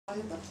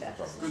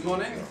Good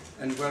morning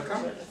and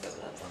welcome.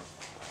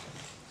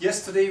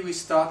 Yesterday we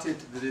started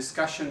the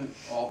discussion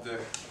of the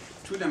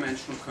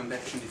two-dimensional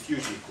convection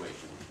diffusion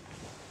equation.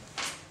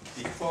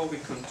 Before we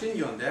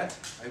continue on that,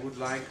 I would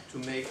like to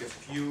make a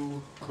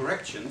few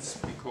corrections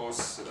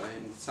because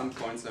in some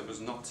points I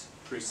was not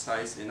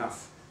precise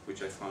enough,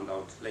 which I found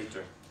out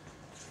later.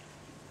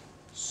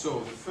 So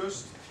the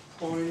first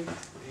point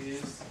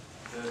is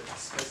the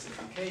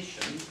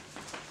specification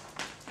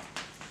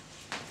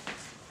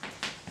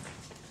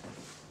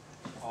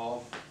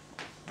of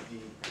the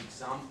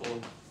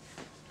example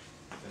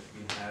that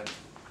we had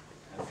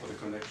for the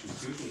convection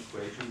diffusion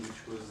equation,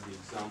 which was the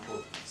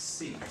example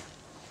C in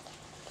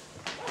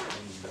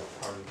the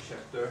current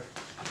chapter.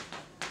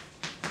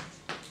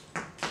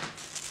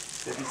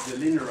 That is the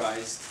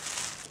linearized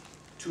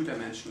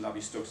two-dimensional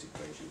Navier-Stokes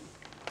equation.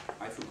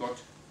 I forgot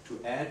to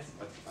add,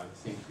 but I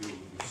think you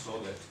saw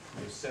that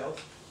yourself,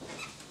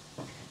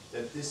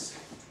 that this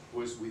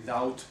was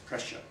without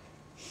pressure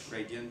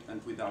gradient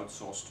and without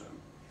source term.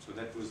 So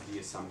that was the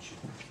assumption.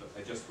 But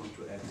I just want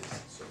to add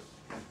this. So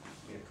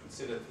we have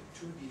considered a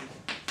 2D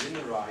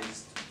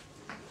linearized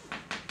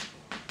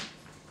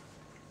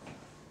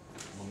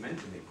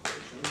momentum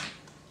equation.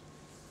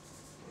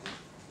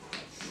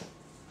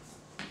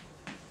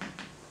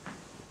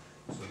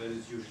 So that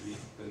is usually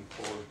then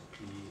called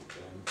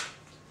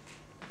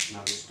the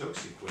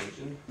Navier-Stokes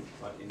equation,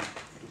 but in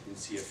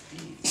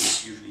CFD it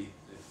is usually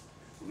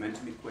the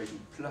momentum equation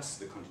plus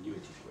the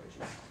continuity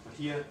equation. But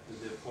here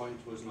the point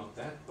was not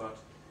that, but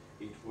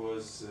it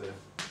was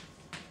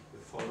the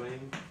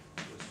following.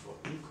 It was for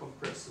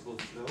incompressible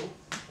flow.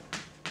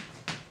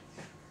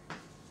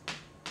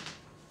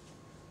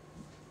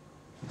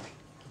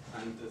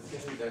 And the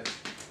thing that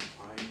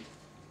I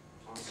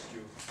asked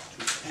you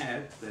to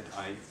add, that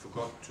I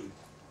forgot to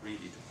really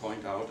to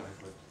point out,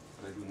 but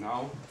I do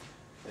now,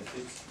 that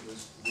it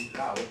was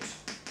without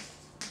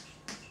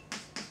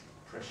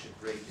pressure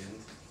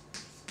gradient,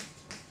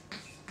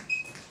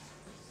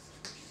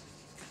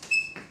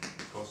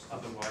 because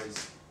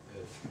otherwise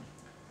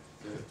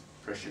the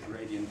pressure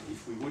gradient,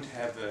 if we would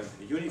have a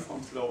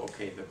uniform flow,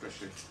 okay, the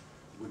pressure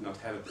would not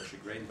have a pressure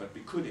gradient, but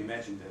we could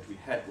imagine that we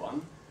had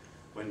one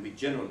when we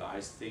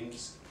generalize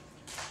things,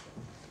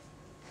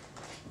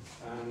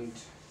 and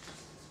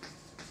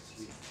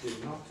we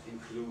did not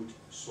include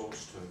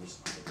source terms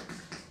either.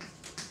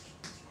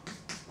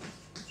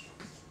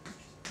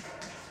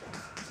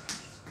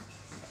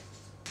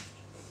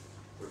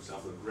 For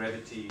example,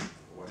 gravity,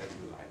 or whatever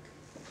you like.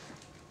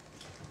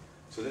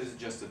 So this is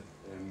just a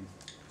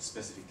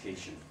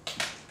specification.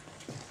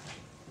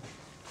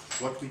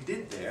 What we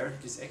did there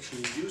is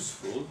actually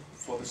useful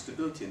for the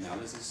stability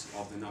analysis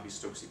of the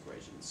Navier-Stokes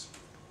equations.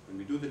 When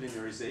we do the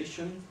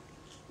linearization,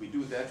 we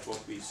do that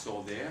what we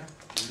saw there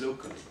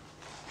locally.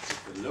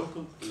 The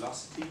local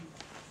velocity,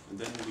 and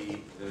then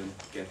we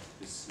get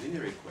this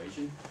linear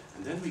equation,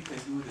 and then we can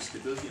do the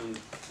stability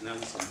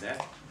analysis on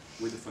that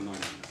with the von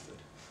Neumann method,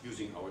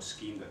 using our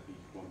scheme that we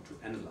want to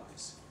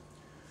analyze.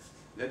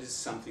 That is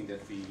something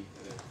that we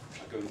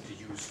are going to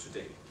use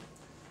today.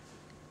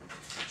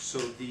 So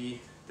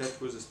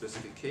that was a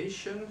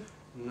specification.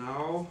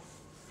 Now,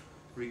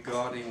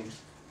 regarding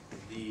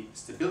the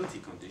stability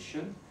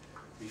condition,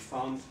 we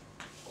found,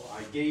 or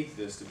I gave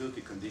the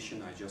stability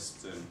condition, I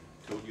just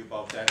told you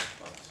about that,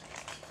 but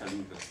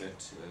telling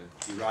that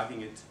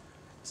deriving it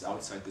is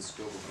outside the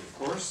scope of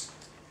the course.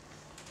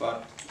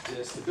 But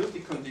the stability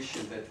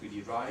condition that we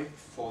derived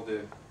for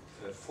the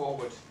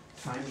forward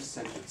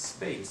time-centered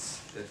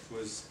space, that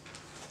was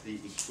the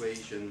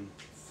equation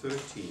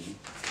 13.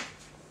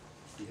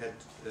 We had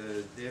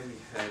there we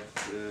had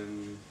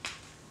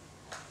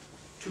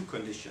two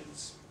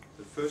conditions.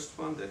 The first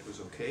one, that was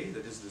okay,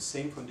 that is the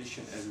same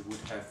condition as we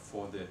would have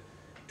for the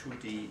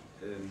 2D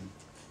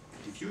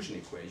diffusion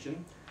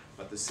equation,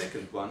 but the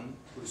second one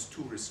was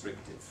too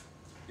restrictive.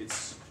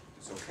 It's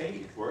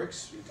okay, it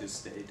works,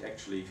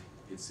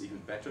 it's even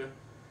better.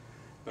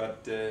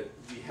 But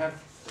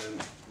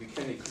we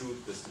can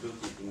include the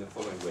stability in the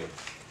following way.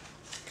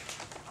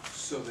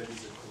 So there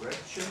is a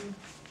correction,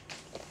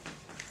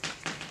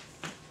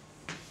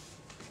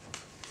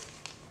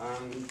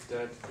 and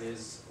that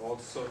is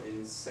also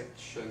in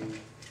section,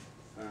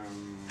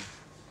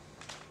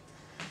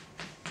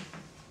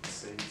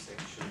 same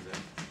section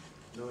then.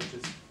 No, that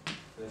is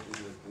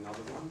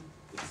another one.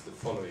 It's the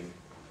following.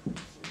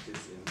 It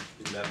is in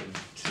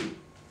 11.2.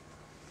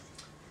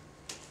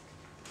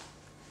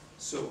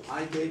 So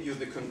I gave you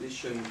the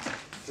condition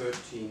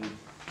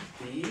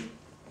 13b.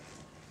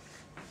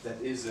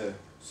 That is a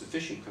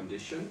sufficient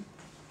condition,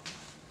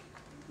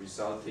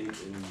 resulting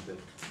in the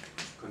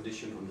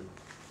condition on the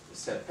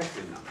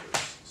cell-Pecklin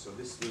numbers. So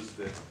this was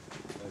the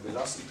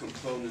velocity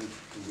component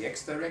in the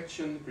x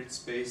direction, grid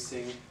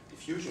spacing,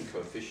 diffusion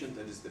coefficient,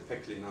 that is the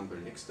Pecklin number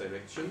in x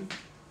direction,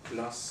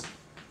 plus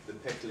the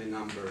Pecklin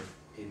number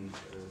in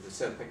the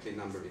cell-Pecklin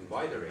number in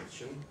y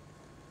direction,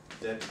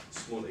 that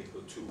small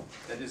equal 2.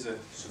 That is a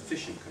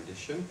sufficient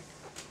condition,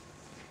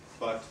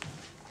 but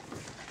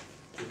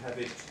to have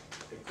it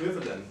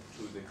equivalent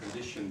to the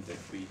condition that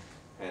we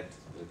had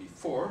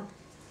before,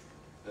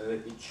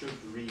 it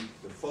should read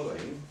the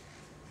following.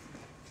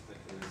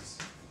 That is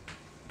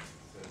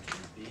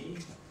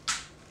 13b.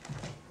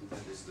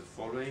 That is the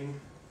following.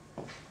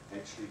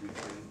 Actually, we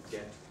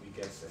get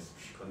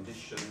a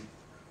condition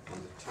on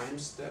the time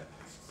step,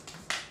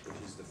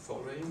 which is the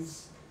following.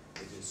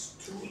 It is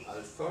 2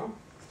 alpha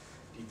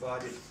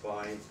divided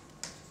by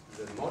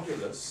the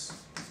modulus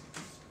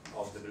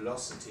of the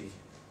velocity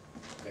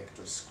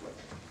vector squared.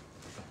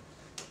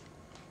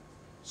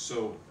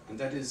 So, and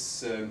that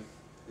is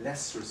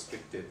less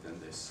restricted than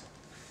this.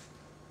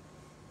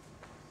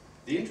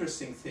 The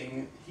interesting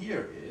thing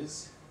here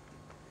is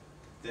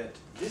that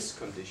this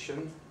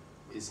condition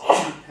is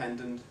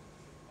independent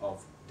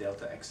of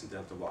delta x and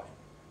delta y.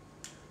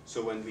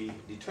 So when we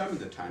determine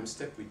the time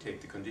step, we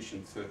take the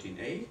condition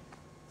 13a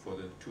for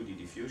the 2D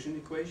diffusion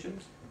equation,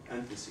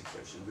 and this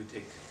equation, we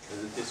take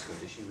this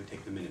condition, we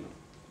take the minimum.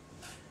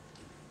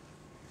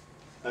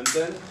 And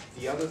then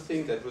the other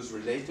thing that was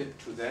related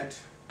to that,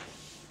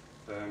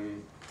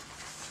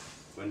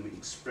 when we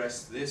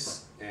express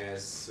this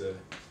as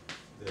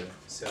the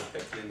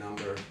Serre-Becquerel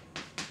number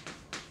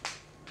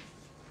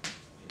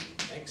in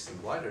x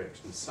and y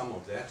direction, the sum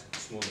of that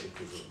smaller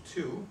equal to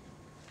 2,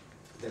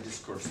 that is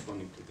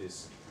corresponding to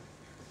this.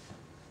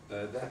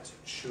 That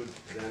should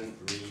then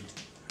read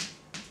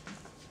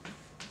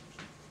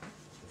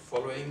the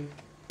following.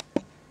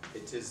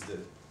 It is the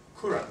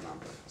current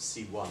number,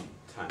 C1,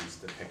 times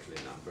the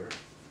Becquerel number,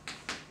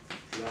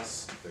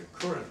 plus the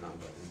current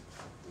number in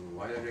the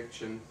y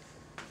direction,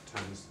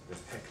 times the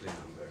Becquerel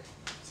number,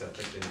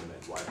 Serre-Becquerel number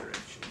in y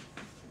direction.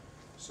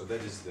 So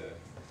that is the,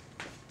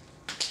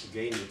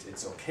 again,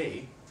 it's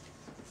okay,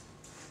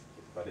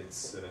 but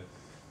it's,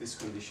 this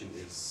condition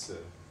is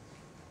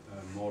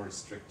more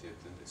restricted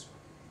than this one.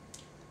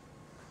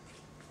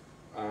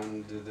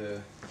 And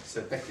the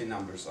Serre-Becquerel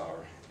numbers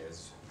are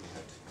as we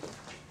had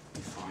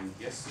defined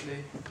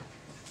yesterday.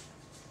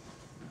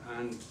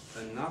 And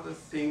another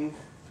thing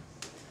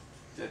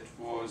that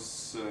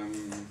was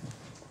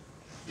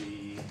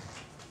a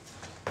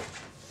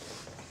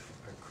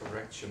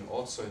correction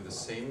also in the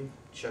same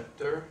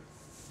chapter.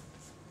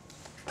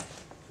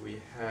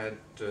 We had,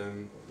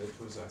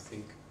 that was I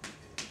think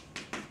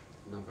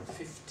number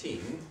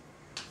 15.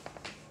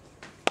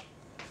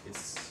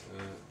 It's,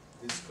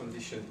 this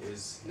condition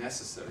is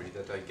necessary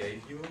that I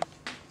gave you.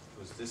 It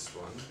was this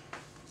one.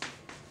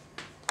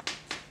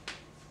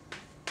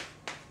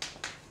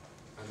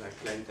 And I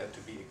claimed that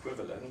to be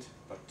equivalent,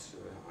 but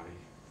I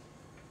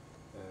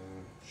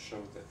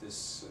showed that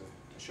this,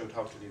 showed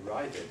how to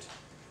derive it.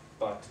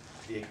 But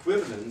the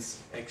equivalence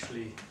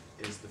actually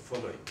is the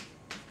following.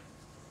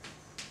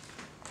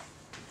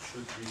 It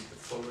should read the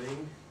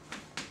following.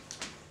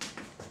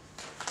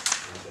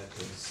 And that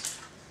is,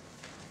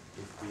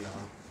 if we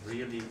are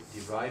really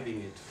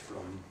deriving it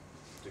from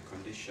the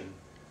condition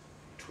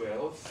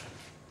 12,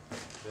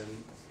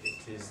 then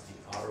it is the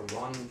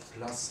R1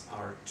 plus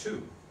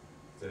R2.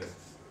 The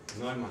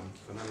Neumann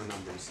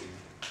number is in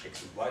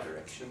x and y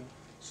direction,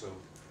 so,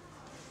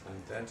 and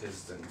that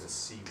is then the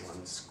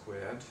C1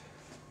 squared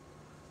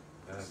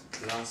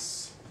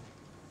plus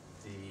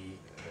the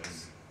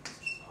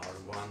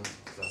R1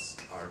 plus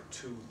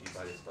R2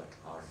 divided by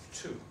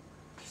R2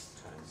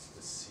 times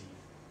the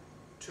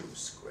C2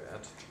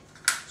 squared.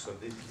 So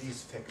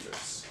these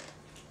factors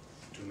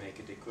to make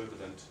it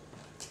equivalent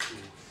to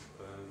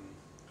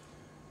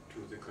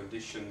the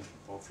condition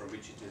or from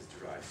which it is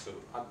derived. So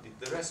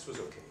the rest was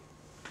okay.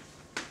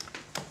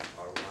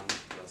 R1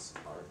 plus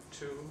R2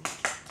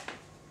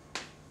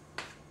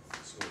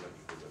 smaller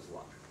equal than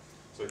 1.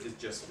 So it is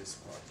just this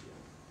part here.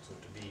 So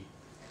to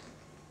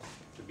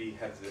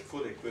have the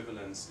full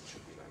equivalence, it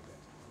should be like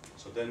that.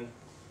 So then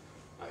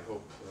I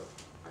hope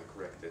I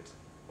corrected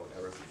all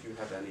errors. If you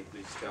have any,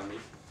 please tell me.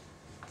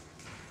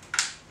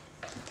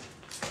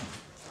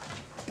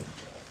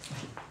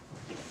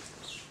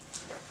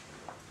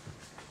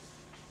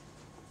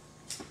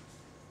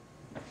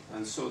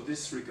 And so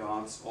this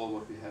regards all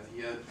what we have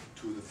here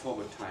to the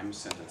forward time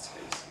centered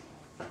space.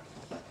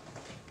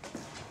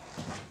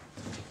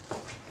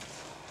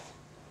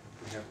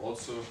 We have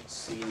also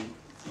seen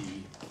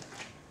the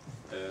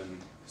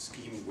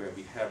scheme where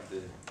we have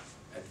the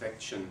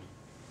advection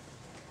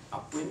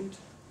upwind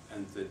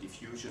and the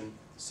diffusion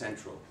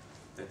central.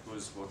 That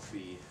was what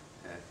we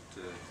had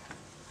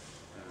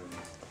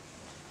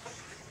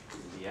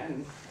in the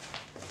end.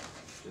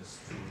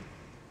 Just to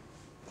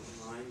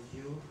remind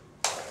you.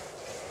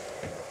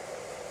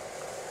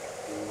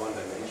 In one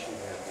dimension,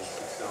 we have this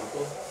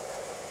example.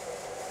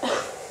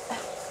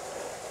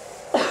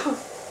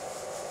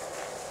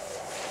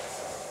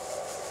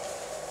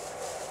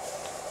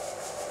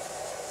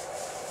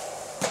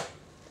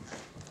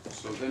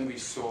 So then we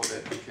saw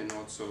that we can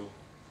also,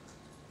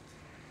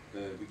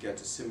 we get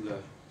a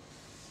similar,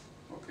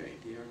 okay,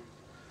 here.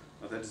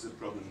 Now that is a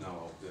problem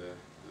now of the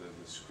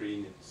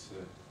screen.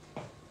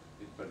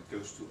 But it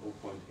goes to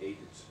 0.8.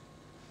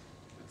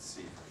 Let's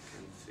see if I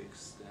can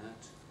fix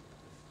that.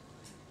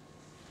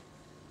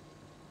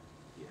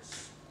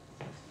 Yes,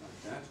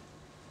 like that.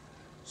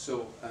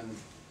 So,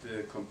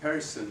 the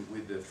comparison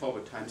with the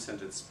forward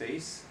time-centered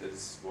space, that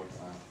is what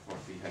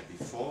we had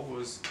before,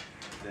 was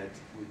that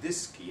with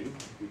this scheme,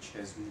 which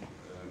has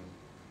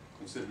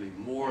considerably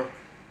more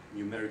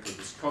numerical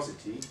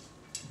viscosity,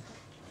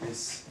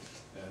 this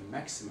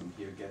maximum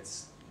here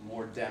gets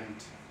more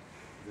damped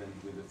than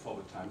with the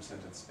forward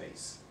time-centered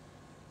space.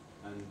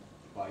 And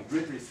by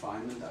grid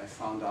refinement, I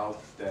found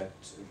out that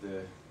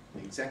the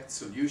exact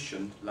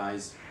solution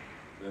lies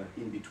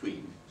in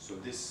between. So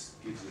this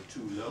gives a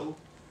too low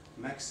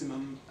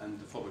maximum, and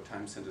the forward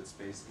time-centered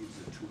space gives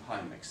a too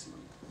high maximum.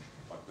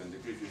 But when the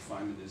grid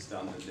refinement is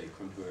done, then they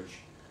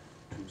converge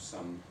to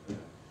some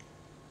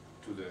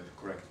to the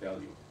correct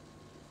value.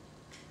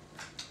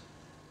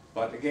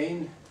 But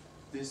again,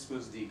 this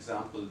was the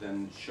example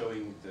then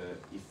showing the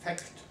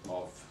effect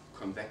of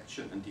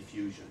convection and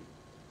diffusion.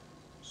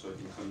 So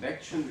in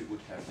convection, we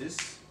would have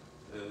this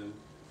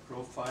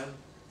profile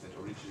that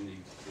originally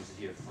was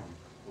here from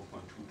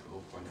 0.2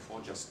 to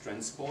 0.4, just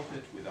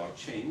transported without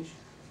change.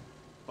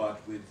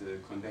 But with the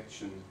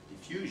convection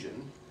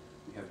diffusion,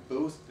 we have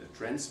both the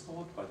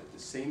transport, but at the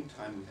same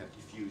time we have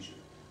diffusion.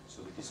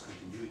 So the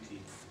discontinuity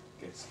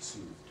gets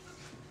smoothed.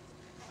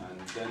 And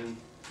then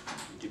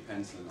it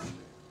depends on the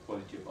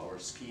quality of our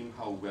scheme,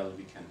 how well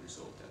we can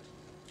resolve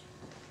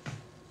that.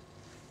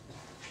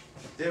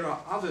 There are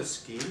other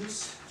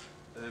schemes,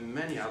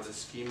 many other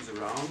schemes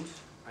around.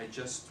 I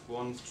just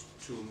want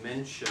to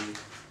mention,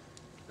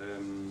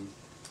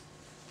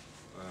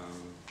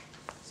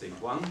 say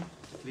one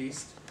at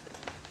least.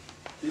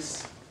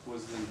 This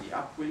was then the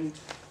upwind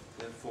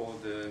for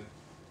the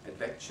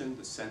advection,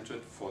 the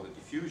centered for the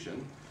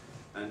diffusion.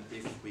 And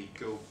if we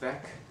go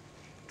back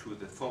to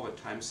the forward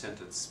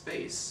time-centered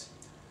space,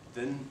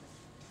 then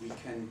we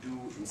can do,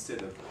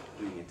 instead of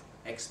doing it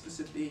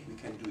explicitly, we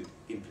can do it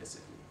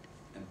implicitly.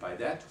 And by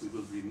that, we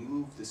will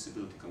remove the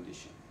stability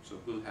condition. So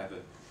we'll have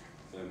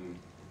an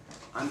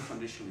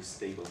unconditionally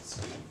stable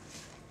scheme.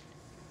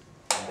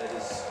 And that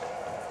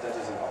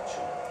is an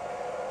option.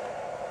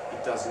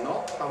 It does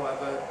not,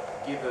 however,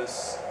 give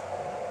us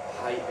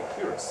high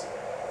accuracy.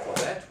 For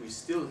that, we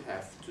still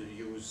have to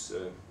use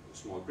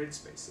small grid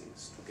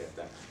spacings to get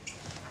that.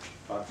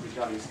 But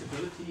regarding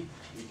stability,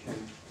 we can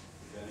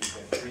then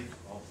get rid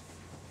of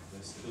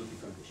the stability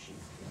condition.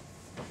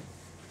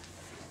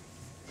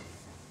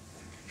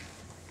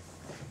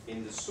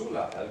 In the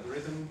solar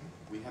algorithm,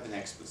 we have an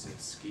explicit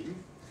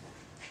scheme,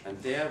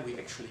 and there we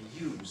actually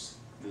use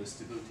the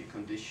stability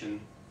condition,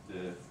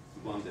 the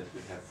one that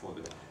we have for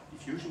the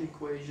diffusion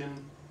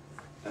equation,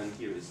 and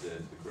here is the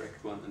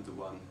correct one, and the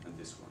one, and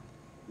this one.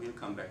 We'll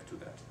come back to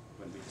that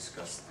when we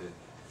discuss the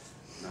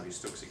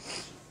Navier-Stokes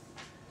equation.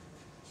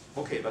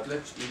 Okay, but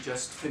let me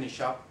just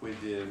finish up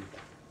with the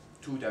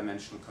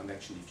two-dimensional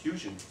convection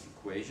diffusion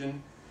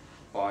equation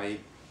by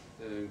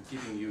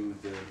giving you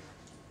the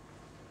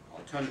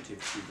alternative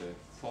to the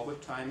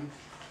forward time,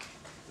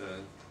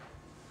 the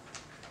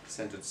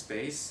centered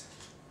space,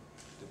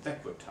 the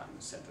backward time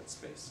centered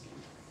space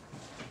scheme.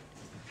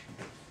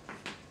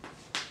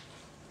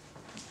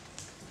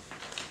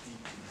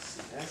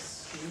 DCS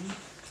scheme.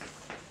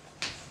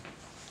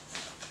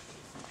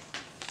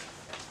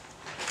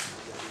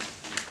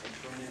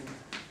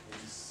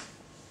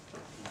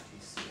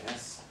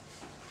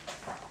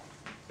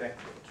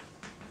 Backward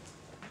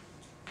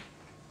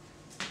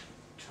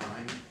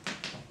time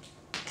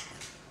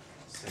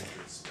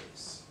centered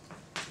space.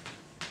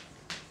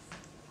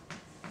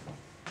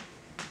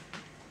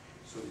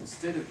 So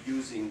instead of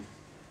using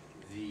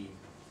the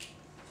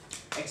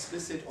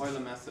explicit Euler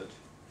method,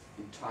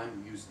 in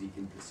time we use the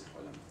implicit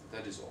Euler method.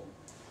 That is all.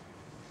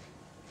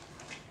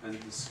 And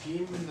the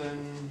scheme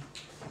then,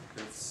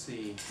 let's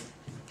see,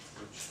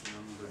 which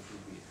number do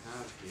we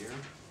have here?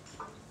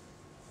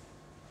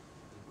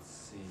 Let's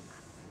see.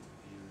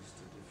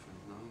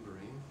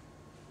 Numbering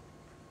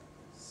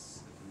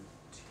 17,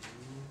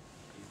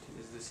 18.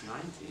 Is this 19?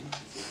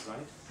 Is it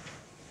right?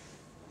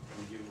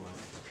 And you one.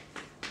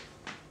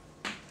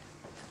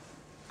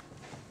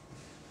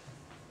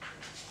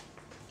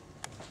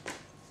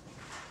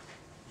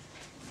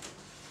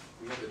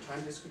 We have the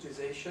time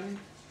discretization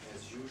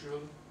as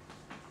usual.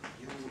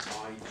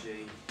 Uij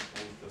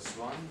n plus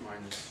 1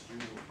 minus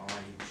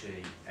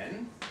uij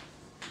n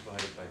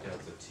divided by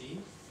delta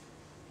t.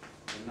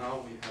 And now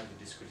we have the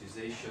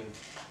discretization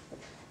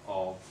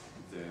of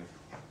the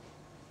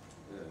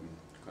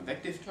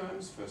convective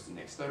terms, first in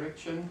x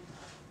direction,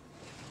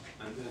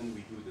 and then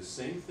we do the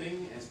same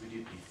thing as we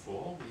did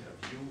before. We have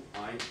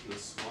ui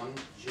plus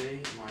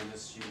 1j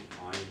minus ui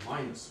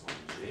minus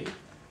 1j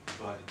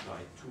divided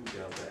by 2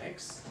 delta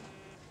x.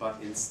 But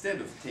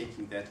instead of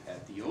taking that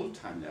at the old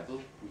time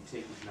level, we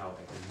take it now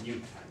at the new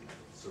time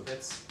level. So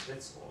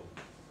that's all.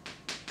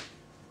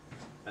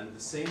 And the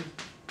same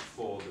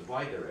for the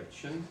y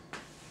direction.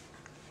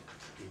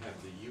 We have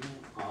the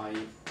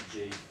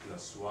uij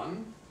plus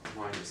 1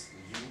 minus the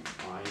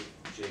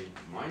uij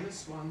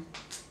minus 1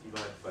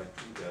 divided by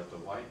 2 delta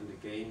y, and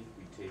again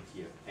we take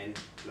here n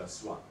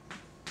plus 1.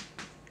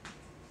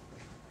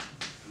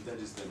 And that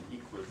is then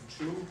equal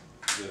to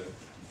the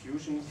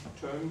diffusion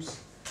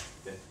terms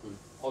that will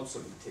also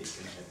be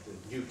taken at the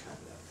new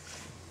time level.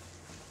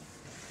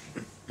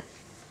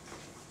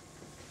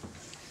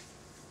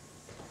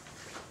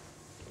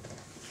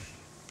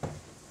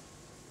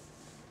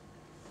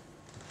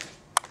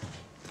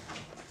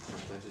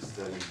 That is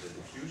then the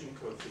diffusion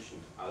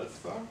coefficient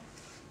alpha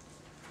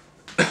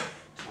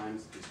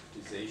times the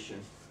discretization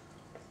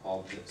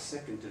of the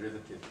second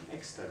derivative in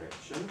x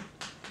direction.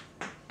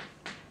 And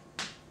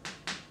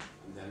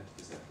then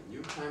it is at the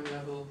new time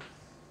level.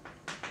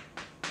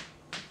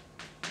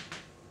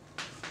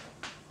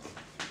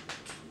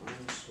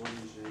 Minus 1j at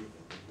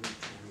the new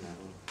time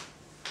level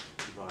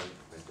divided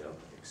by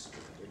delta x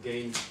squared.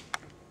 Again,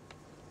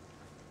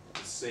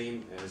 the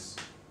same as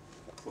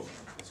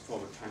for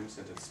the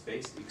time-centered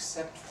space,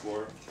 except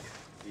for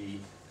the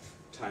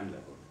time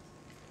level,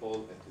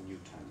 all at the new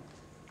time level.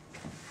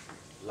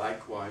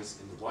 Likewise,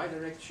 in the y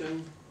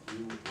direction,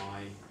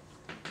 ui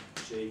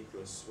j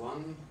plus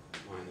 1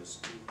 minus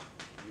 2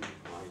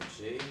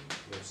 uij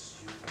plus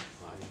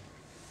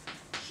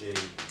uij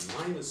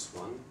minus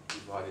 1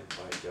 divided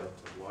by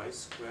delta y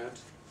squared,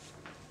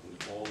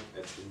 and all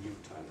at the new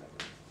time level.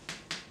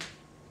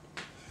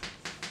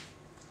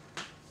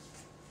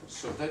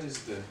 So that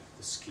is the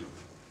scheme.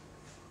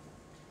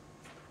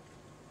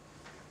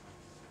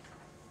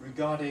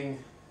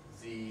 Regarding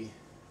the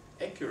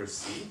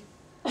accuracy,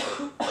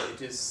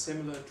 it is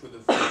similar to the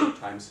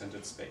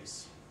time-centered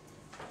space.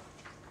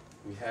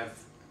 We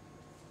have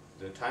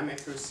the time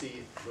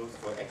accuracy both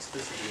for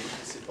explicit and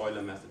implicit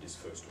Euler method is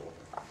first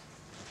order.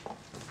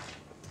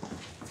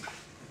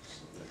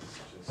 So let's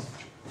just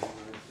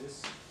highlight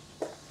this.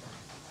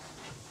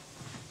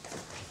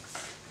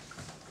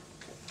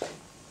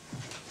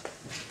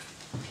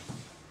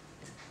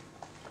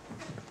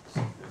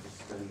 So that is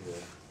then the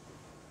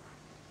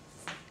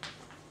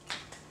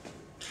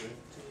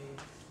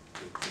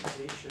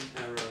Discretization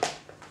error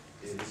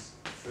is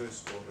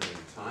first order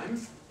in time,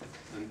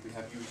 and we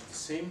have used the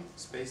same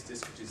space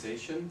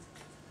discretization,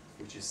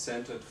 which is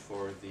centered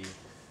for the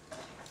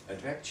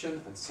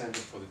advection and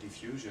centered for the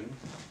diffusion,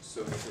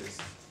 so it is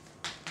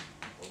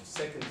of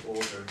second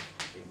order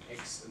in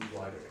x and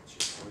y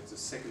direction. So it's a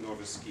second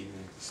order scheme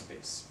in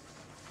space.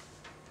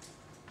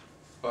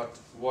 But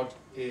what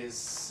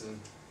is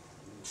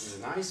the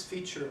nice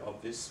feature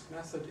of this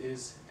method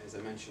is, as I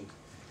mentioned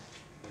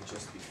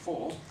just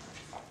before,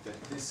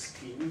 that this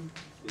scheme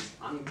is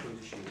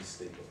unconditionally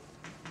stable.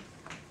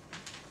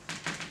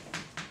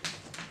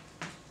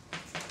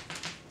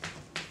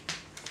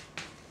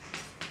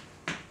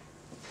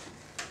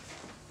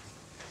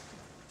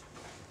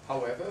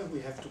 However, we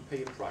have to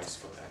pay a price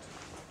for that.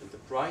 And the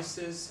price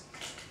is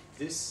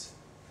this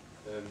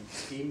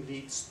scheme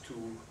leads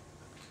to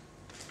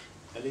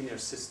a linear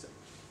system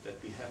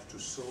that we have to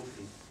solve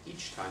in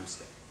each time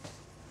step.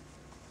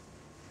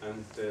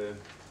 And the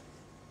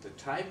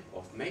type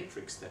of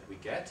matrix that we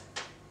get,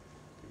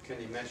 you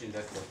can imagine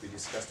that what we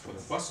discussed for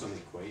the Poisson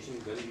equation,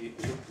 when we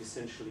look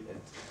essentially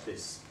at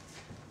this.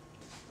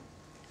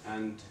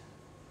 And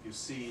you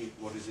see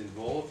what is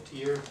involved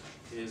here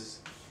is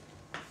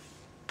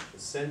the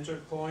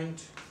center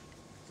point,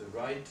 the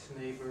right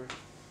neighbor,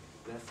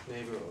 left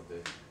neighbor, or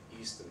the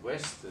east and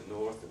west, the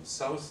north and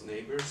south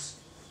neighbors.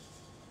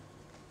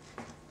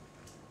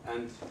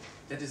 And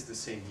that is the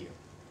same here.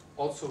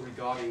 Also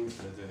regarding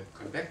the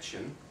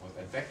convection or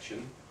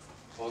advection,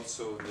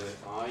 also the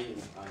I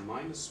and I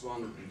minus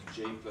 1 and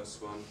j plus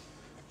 1,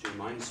 j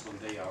minus 1,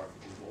 they are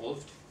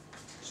involved.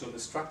 So the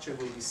structure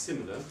will be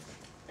similar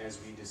as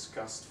we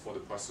discussed for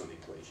the Poisson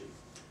equation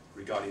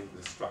regarding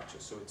the structure.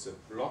 So it's a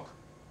block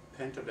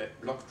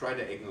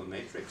tridiagonal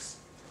matrix.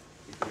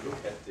 If you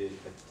look at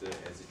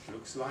as it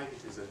looks like,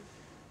 it is a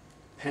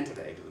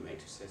pentadiagonal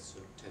matrix. So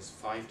it has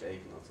 5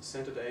 diagonals. The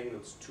center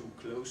diagonal is 2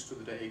 close to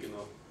the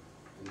diagonal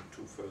and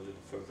 2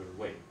 further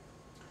away.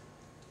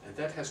 And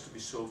that has to be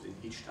solved in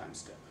each time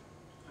step.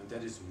 And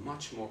that is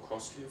much more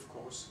costly, of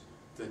course,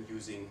 than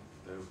using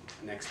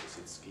an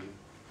explicit scheme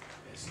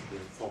as the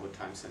forward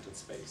time-centered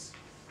space.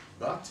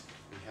 But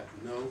we have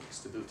no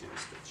stability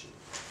restriction.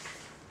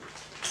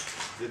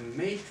 The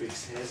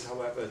matrix has,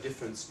 however, a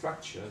different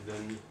structure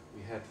than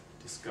we had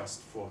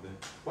discussed for the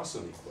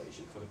Poisson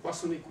equation. For the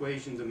Poisson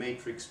equation, the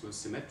matrix was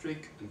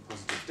symmetric and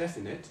positive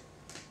definite.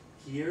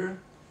 Here,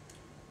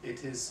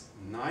 it is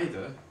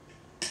neither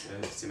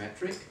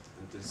symmetric,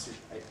 and the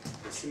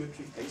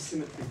asymmetry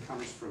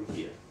comes from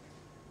here.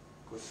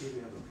 Because here we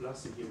have a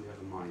plus and here we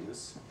have a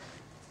minus.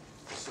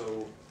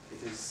 So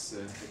it is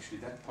actually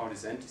that part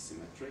is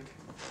antisymmetric,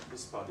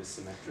 this part is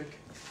symmetric.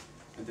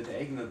 And the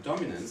diagonal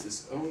dominance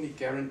is only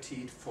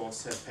guaranteed for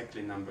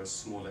Serre-Peckley numbers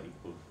smaller or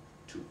equal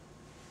to 2.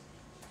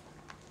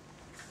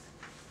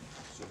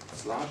 So if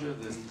it's larger,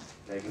 then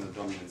diagonal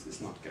dominance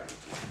is not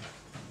guaranteed.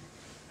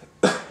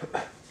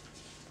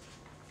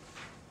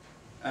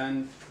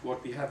 And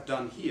what we have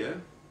done here,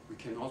 we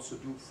can also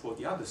do for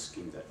the other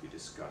scheme that we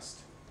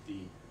discussed,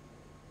 the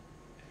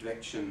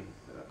advection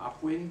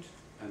upwind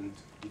and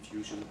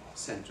diffusion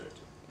centered.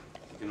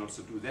 We can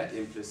also do that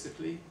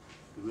implicitly.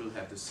 We will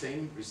have the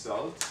same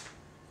result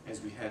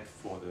as we had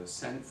for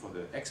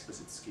the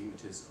explicit scheme.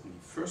 It is only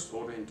first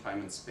order in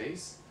time and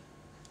space.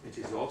 It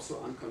is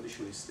also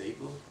unconditionally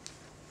stable,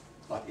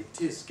 but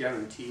it is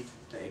guaranteed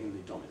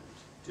diagonally dominant.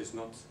 It is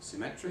not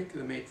symmetric,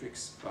 the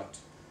matrix, but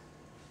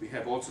we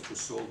have also to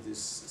solve this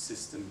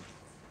system,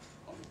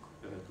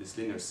 of this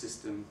linear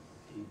system,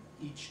 in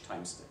each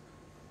time step.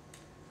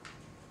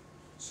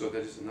 So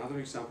that is another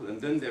example.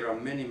 And then there are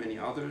many, many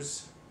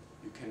others.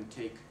 You can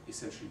take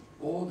essentially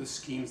all the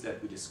schemes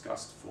that we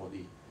discussed for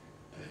the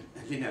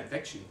linear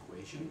advection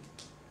equation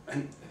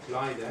and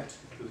apply that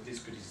to the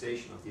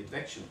discretization of the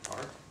advection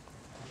part.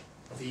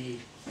 The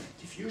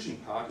diffusion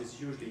part is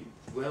usually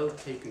well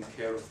taken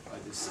care of by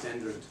the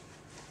standard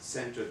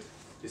centered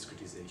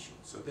discretization.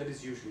 So that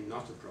is usually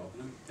not a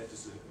problem. That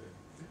is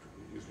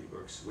usually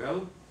works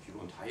well. If you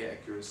want higher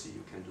accuracy,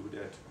 you can do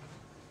that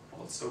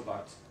also,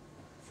 but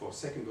for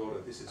second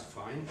order this is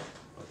fine.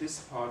 But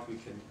this part we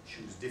can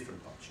choose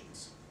different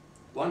options.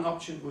 One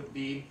option would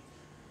be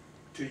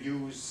to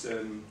use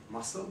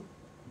muscle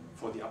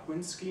for the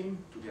upwind scheme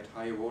to get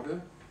higher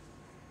order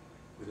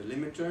with a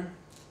limiter,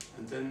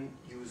 and then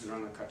use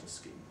runner-cutter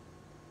scheme.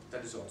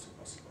 That is also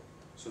possible.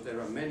 So there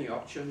are many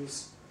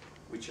options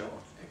which are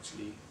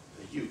actually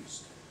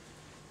used.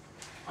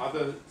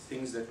 Other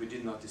things that we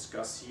did not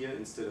discuss here,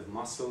 instead of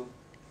muscle,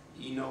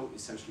 ENO,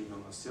 essentially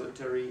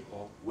non-oscillatory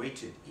or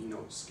weighted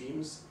ENO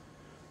schemes.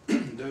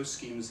 Those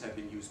schemes have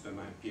been used by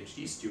my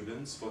PhD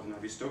students for the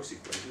Navier-Stokes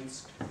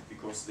equations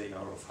because they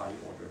are of high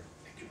order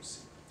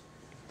accuracy.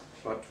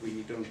 But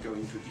we don't go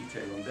into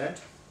detail on that.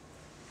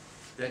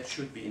 That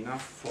should be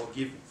enough for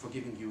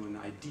giving you an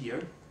idea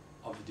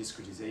of the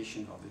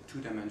discretization of the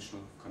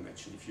two-dimensional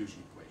convection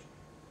diffusion equation.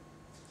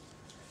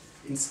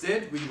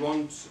 Instead, we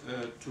want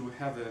to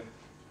have a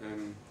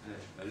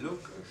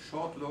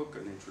short look,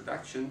 an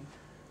introduction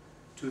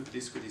to the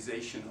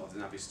discretization of the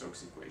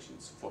Navier-Stokes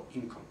equations for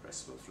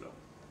incompressible flow.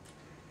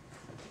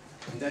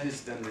 And that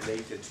is then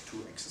related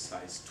to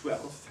exercise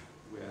 12,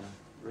 where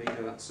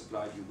Rader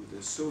supplied you with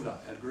a solar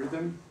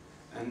algorithm,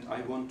 and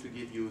I want to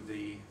give you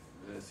the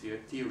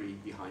theory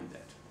behind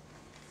that.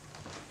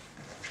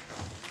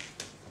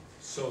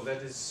 So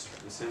that is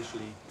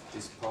essentially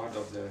this part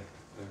of the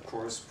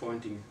course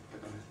pointing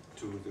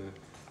to the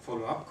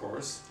follow-up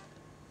course,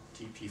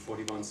 TP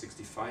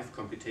 4165,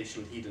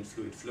 Computational Heat and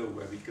Fluid Flow,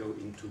 where we go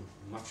into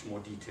much more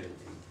detail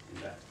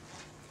in that.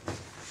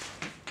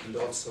 And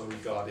also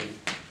regarding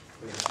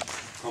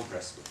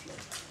compressible flow.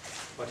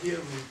 But here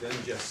we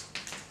then just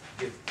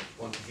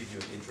want to give you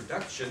an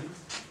introduction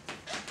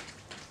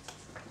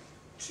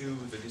to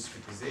the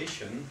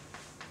discretization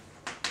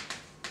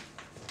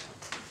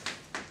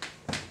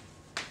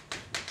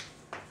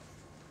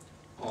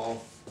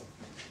of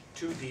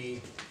 2D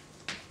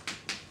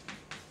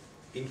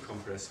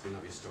incompressible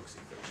Navier-Stokes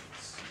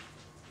equations.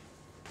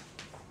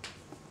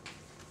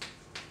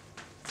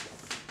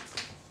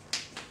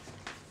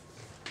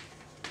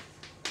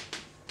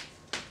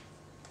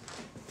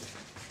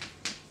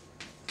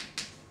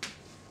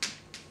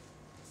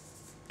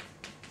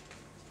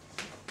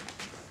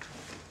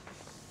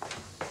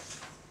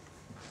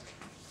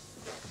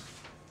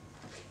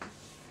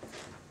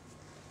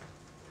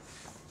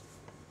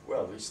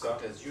 Well, we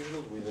start as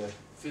usual with a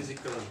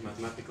physical and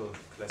mathematical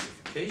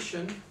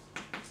classification.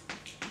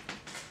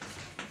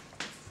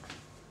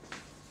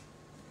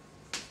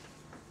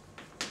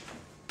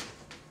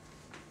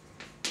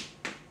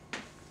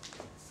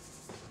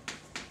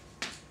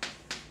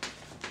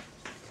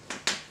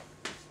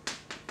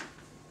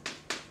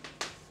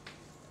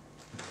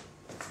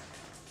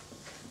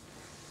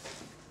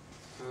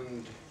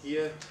 And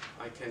here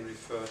I can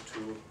refer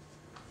to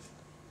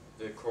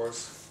the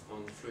course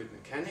on fluid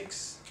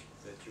mechanics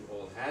that you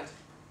all had,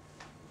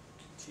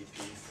 TP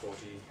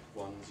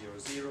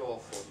 4100 or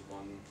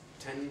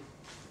 4110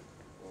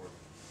 or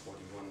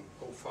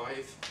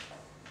 4105.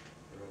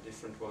 There are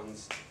different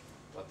ones,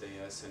 but they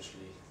are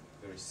essentially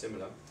very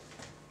similar.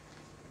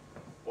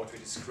 What we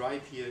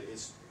describe here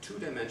is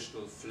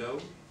two-dimensional flow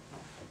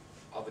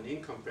of an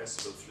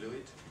incompressible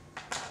fluid,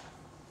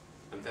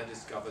 and that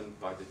is governed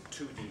by the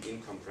 2D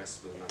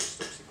incompressible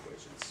Navier-Stokes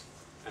equations.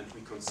 And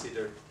we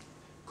consider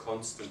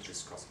constant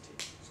viscosity.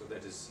 So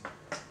that is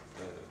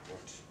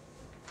what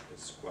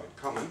is quite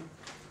common.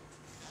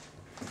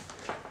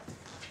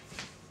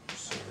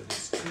 So that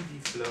is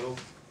 2D flow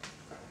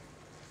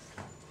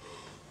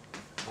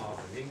of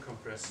an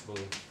incompressible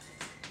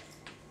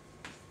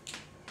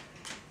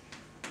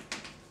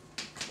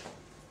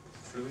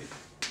fluid.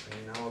 And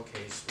in our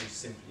case, we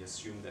simply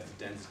assume that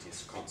the density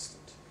is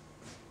constant.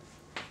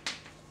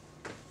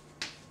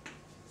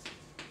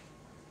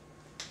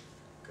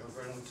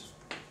 Governed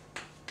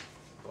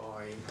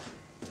by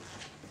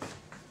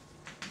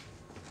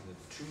the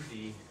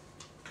 2D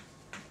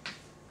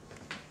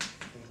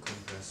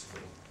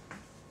incompressible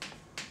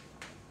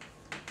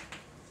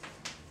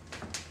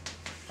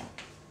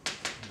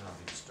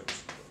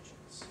Navier-Stokes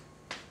equations.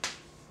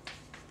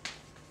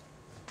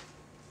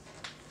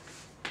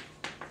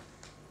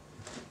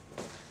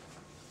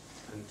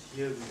 And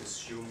here we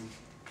assume,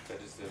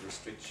 that is the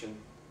restriction,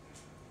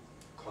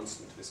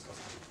 constant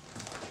viscosity.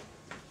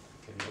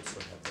 Can also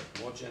have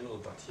that more general,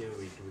 but here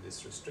we do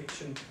this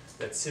restriction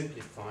that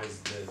simplifies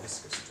the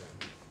viscous term.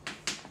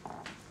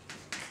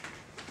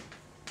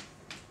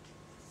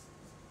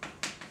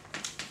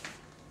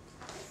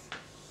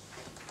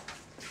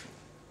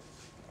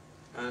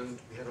 And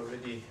we had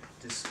already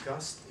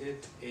discussed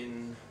it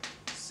in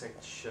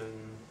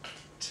section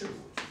 2,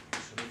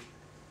 actually,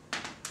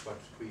 but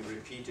we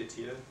repeat it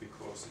here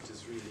because it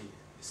is really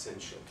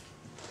essential.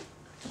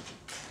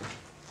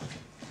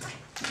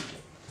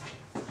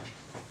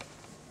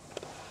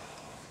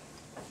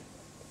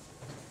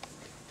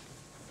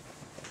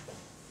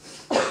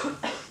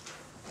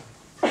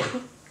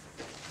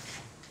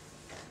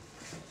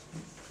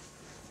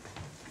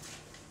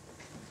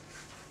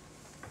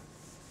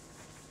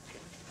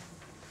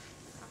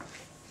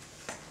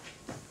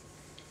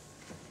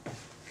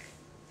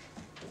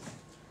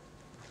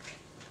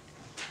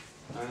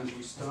 And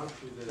we start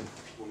with the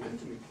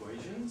momentum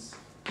equations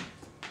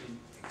in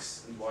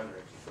x and y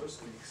direction.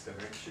 First in x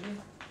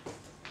direction,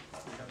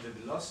 we have the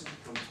velocity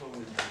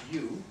component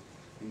u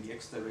in the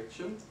x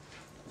direction.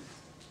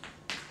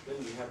 Then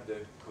we have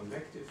the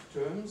convective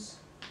terms,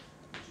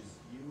 which is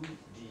u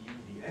du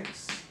dx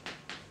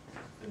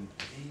and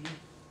v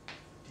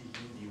du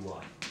dy.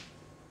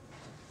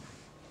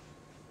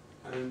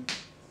 And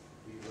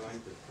we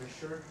write the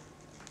pressure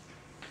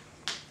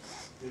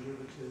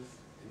derivative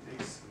in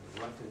x on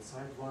the right hand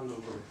side, 1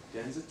 over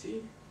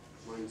density,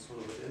 minus 1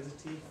 over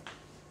density,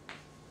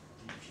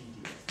 dp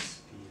dx.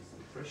 P is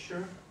the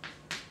pressure.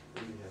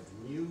 Then we have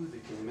nu, the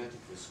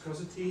kinematic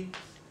viscosity,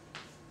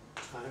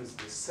 times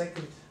the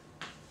second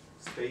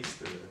space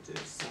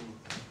derivative, sum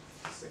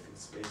of second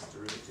space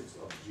derivatives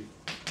of u.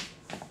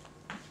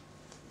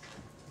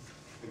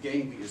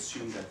 Again, we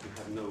assume that we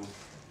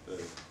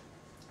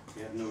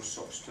have no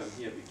Stokes term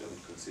here. We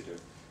don't consider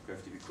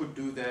gravity. We could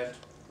do that,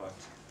 but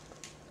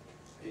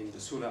in the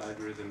solar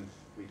algorithm,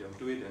 we don't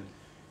do it, and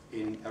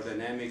in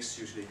aerodynamics,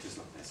 usually it is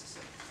not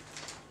necessary.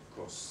 Of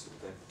course,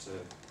 that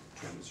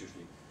term is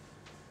usually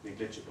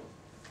negligible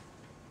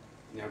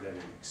in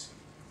aerodynamics.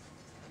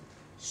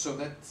 So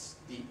that's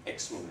the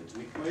x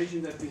momentum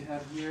equation that we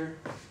have here.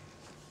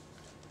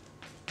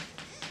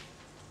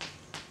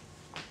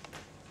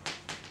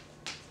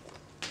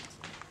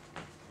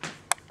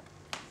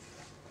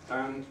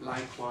 And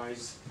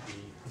likewise,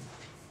 the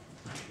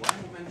y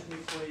momentum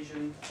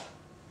equation.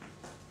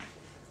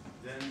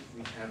 Then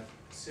we have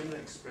similar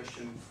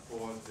expression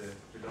for the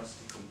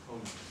velocity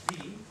component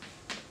v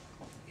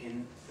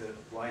in the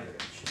y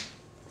direction.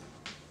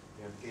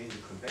 We have again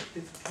the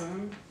convective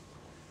term,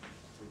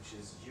 which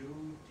is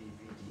u dv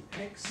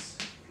dx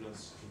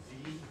plus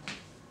v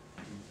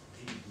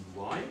dv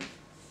dy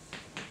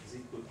is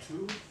equal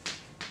to,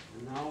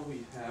 and now we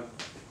have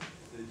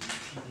the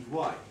dp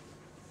dy.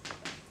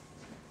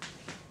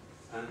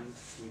 And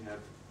we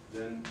have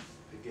then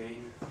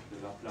again the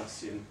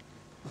Laplacian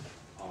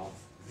of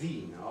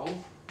v now,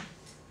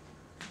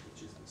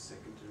 which is the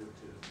second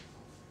derivative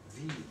of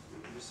v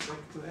with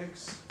respect to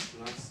x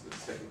plus the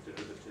second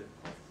derivative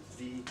of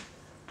v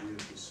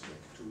with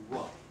respect to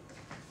y.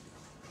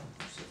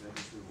 So that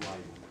is the y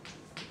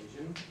momentum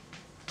equation.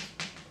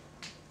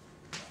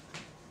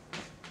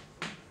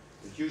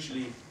 And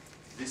usually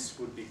this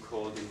would be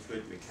called in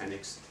fluid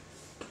mechanics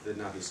the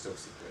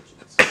Navier-Stokes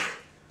equations.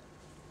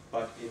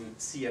 But in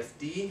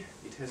CFD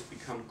it has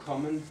become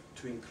common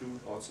to include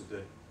also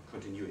the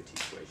continuity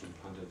equation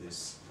under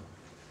this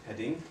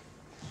heading.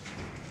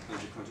 And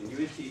the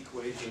continuity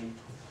equation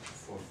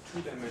for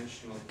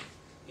two-dimensional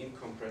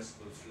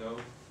incompressible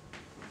flow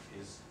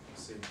is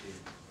simply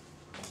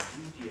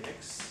u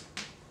dx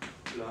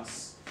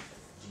plus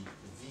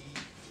dv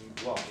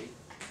dy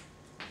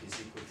is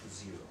equal to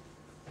 0.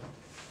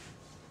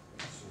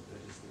 So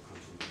that is the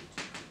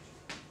continuity equation.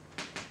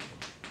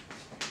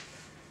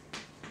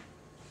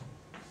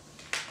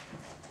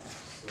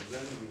 So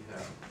then we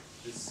have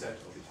this set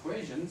of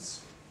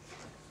equations,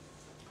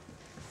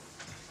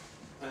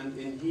 and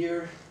in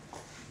here,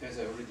 as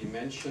I already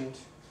mentioned,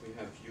 we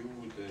have u,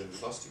 the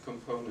velocity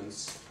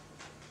components,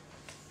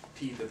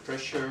 p, the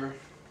pressure,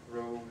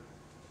 rho.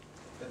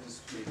 That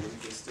is maybe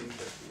interesting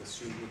that we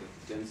assume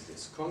that the density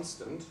is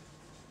constant.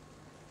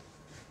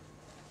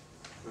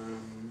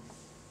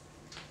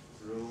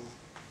 Rho,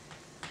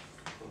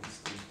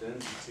 constant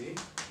density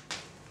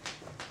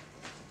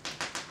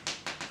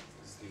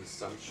is the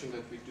assumption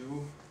that we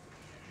do.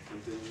 And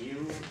the nu,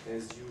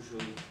 as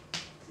usual,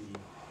 the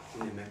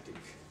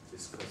kinematic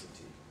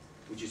viscosity,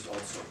 which is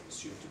also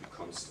assumed to be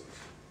constant.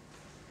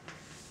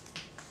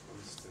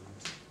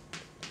 Constant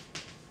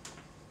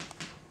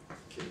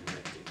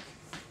kinematic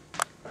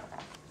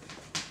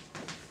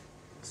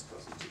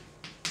viscosity.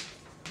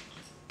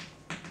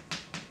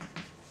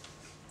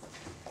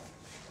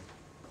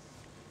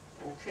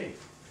 Okay.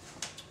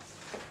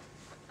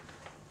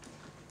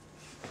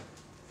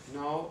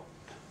 Now,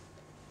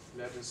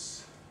 let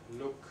us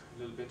look a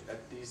little bit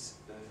at these,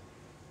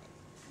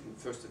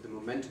 first at the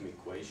momentum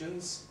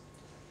equations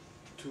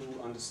to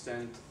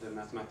understand the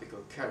mathematical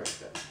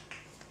character.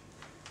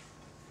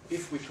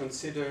 If we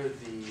consider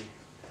the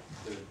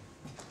the,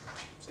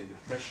 say, the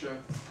pressure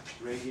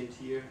gradient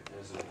here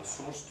as a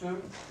source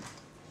term.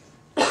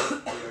 We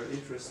are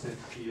interested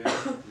here, we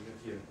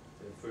have here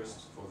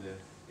first for the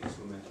x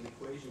momentum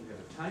equation, we have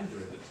a time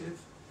derivative,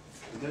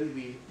 and then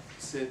we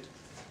said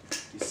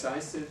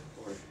decisive,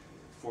 or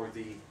for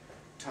the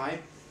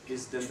type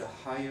is then the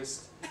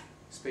highest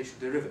spatial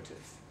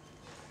derivative,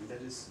 and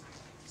that is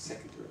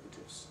second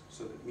derivatives.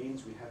 So that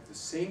means we have the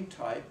same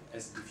type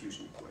as the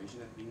diffusion equation.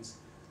 That means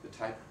the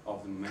type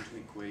of the momentum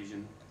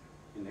equation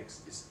in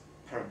x is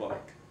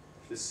parabolic.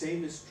 The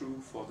same is true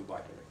for the y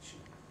direction.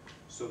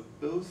 So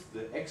both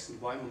the x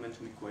and y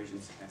momentum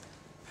equations have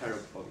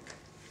parabolic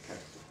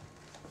character.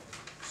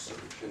 So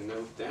we can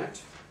note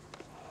that.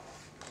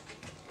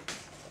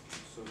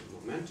 So the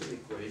momentum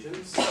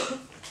equations, that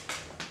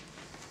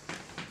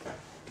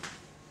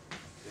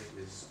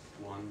is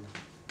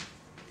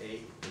 1a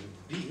and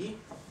b,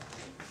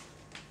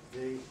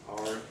 they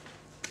are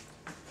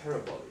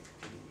parabolic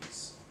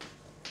PDEs.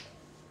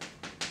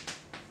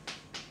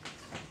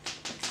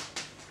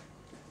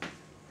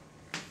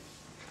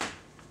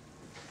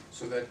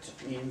 So that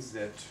means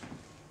that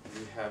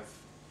we have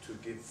to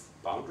give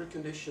boundary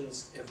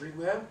conditions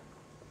everywhere,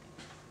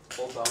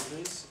 all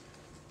boundaries.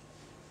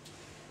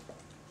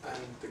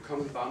 And the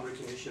common boundary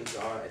conditions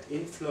are at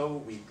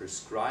inflow we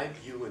prescribe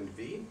u and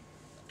v,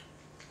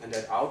 and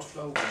at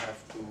outflow we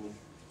have to,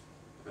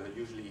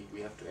 usually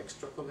we have to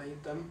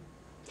extrapolate them.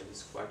 That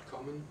is quite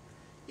common.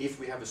 If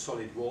we have a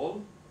solid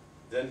wall,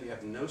 then we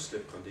have no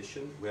slip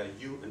condition where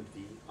u and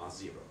v are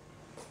 0.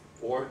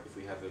 Or if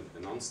we have a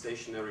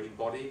non-stationary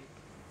body,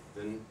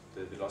 then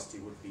the velocity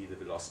would be the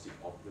velocity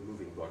of the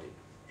moving body.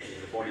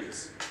 If the body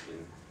is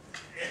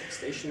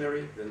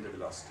stationary, then the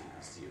velocity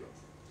is 0.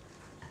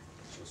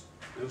 So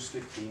no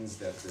slip means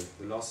that the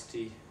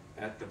velocity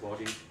at the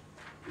body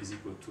is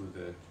equal to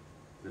the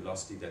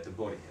velocity that the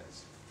body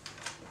has.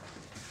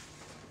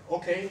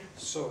 Okay,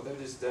 so that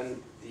is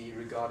then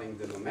regarding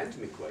the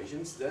momentum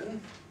equations.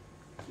 Then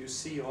you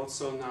see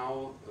also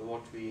now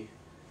what we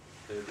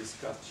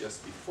discussed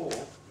just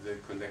before, the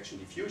convection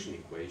diffusion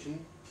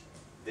equation.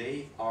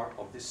 They are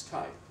of this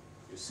type,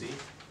 you see,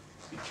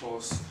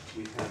 because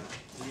we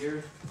have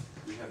here,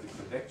 we have the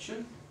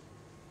convection.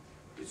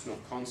 It's not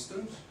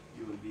constant,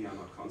 u and v are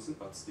not constant,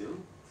 but still,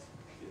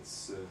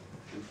 it's,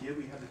 and here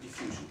we have the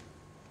diffusion.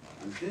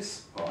 And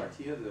this part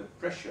here, the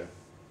pressure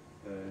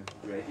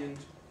gradient,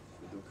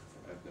 look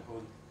at the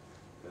whole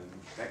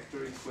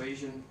vector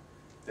equation,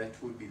 that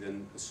would be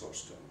then a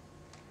source term.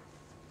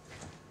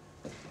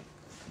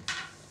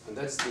 And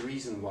that's the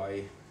reason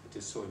why it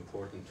is so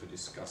important to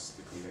discuss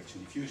the convection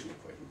diffusion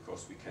equation,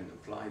 because we can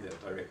apply that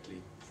directly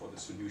for the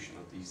solution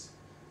of these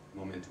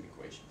momentum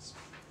equations.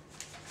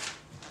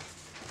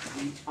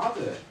 The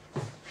other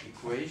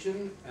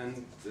equation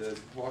and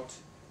what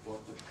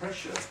the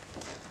pressure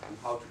and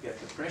how to get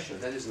the pressure,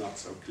 that is not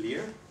so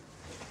clear,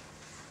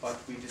 but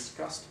we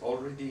discussed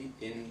already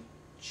in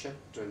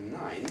chapter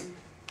 9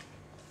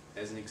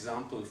 as an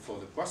example for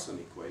the Poisson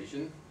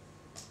equation,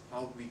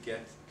 how we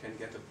can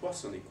get a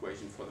Poisson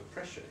equation for the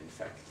pressure, in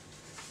fact.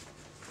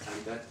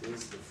 And that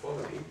is the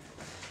following.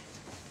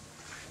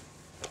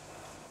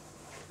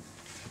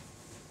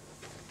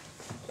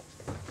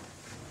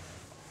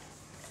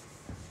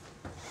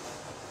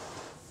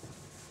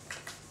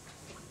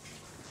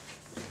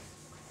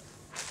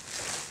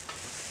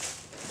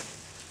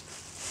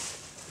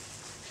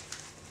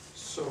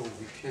 So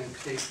we can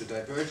take the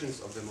divergence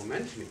of the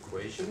momentum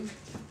equation.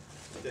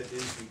 That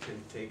is, we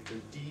can take the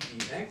d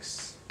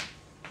dx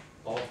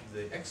of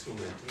the x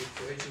momentum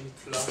equation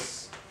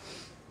plus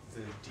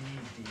the d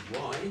dy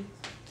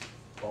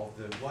of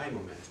the y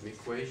momentum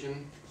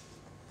equation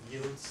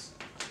yields,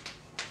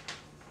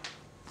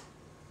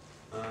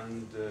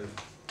 and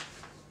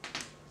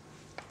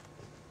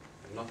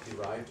not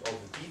derived all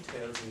the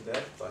details in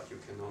that, but you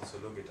can also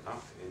look it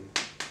up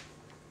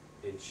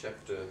in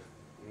chapter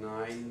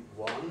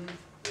 9.1 and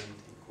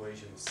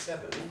equation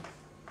 7.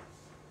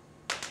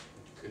 You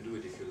can do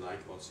it if you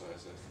like also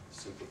as a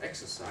simple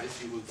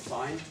exercise. You will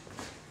find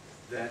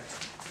that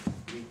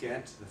we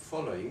get the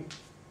following,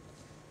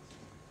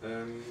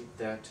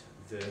 that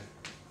the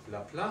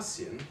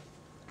Laplacian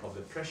of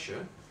the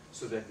pressure,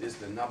 so that is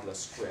the nabla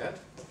squared,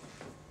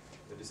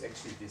 that is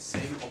actually the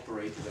same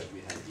operator that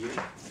we have here.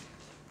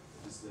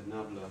 That is the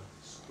nabla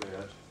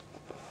squared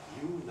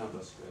u,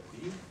 nabla squared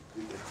v,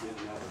 we get here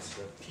nabla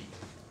squared p.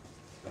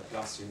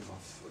 Laplacian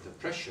of the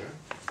pressure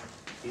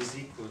is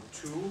equal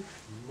to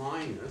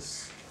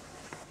minus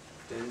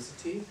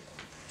density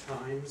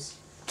times,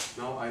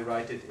 now I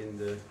write it in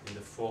the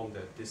form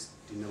that this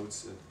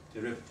denotes a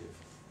derivative,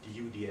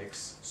 du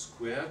dx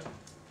squared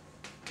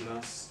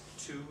plus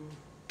 2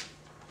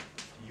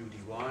 du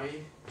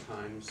dy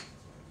times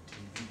du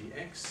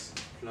dx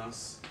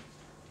plus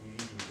du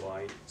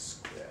dy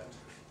squared.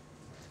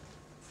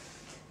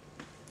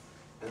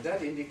 And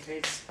that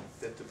indicates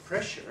that the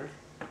pressure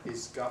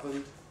is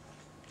governed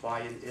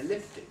by an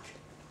elliptic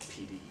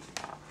PDE.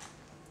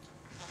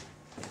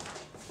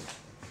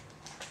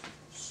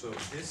 So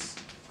this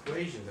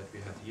equation that we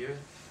have here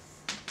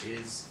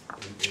is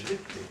an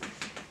elliptic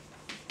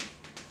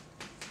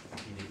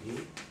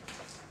scheme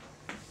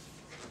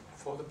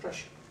for the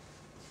pressure.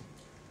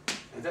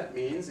 And that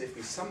means if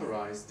we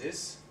summarize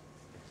this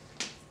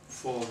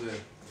for the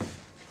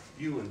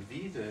u and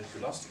v, the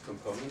velocity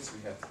components,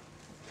 we have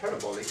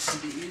parabolic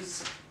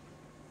PDEs,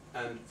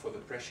 and for the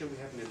pressure we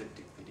have an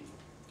elliptic PDE.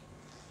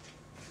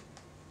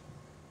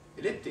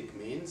 Elliptic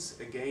means,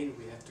 again,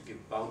 we have to give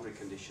boundary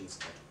conditions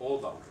at all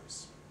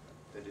boundaries.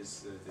 That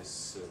is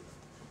this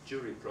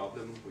jury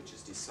problem which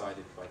is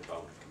decided by the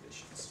boundary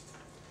conditions.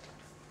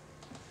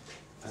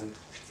 And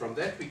from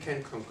that we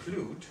can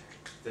conclude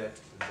that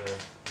the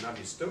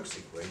Navier-Stokes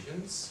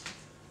equations,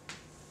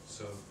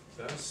 so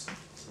thus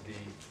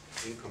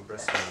the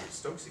incompressible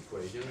Navier-Stokes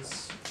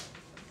equations,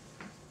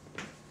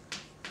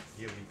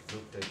 here we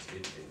looked at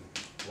it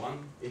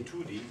in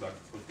 2D, but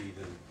it would be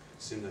then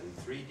similar in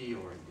 3D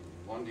or in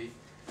 1D.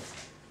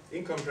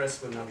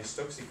 Incompressible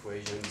Navier-Stokes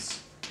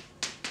equations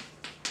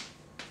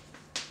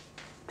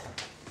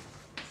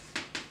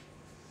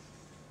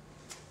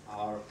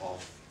are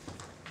of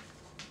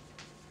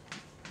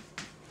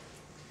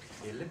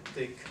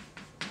elliptic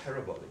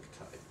parabolic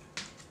type.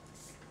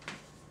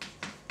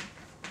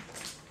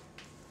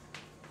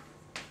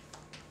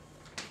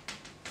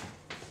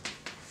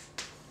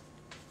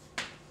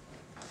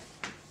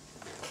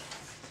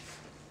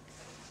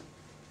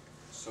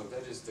 So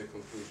that is the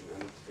conclusion.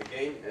 And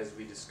again, as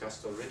we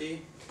discussed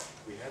already,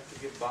 we have to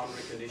give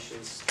boundary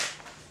conditions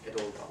at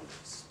all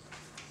boundaries.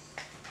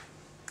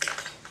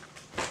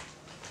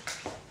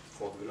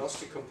 For the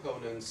velocity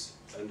components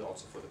and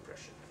also for the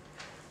pressure.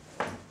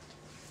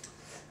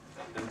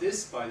 And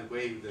this, by the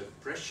way, the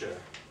pressure,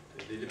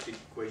 the elliptic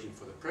equation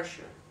for the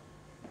pressure,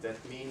 that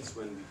means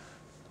when we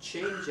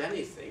change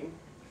anything,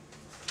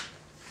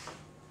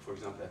 for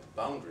example at the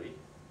boundary,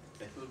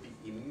 that will be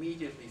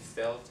immediately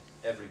felt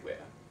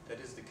everywhere. That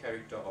is the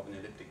character of an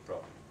elliptic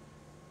problem.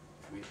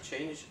 If we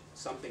change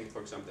something,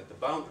 for example, at the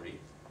boundary,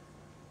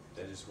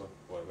 that is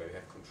where we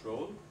have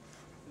control,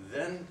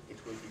 then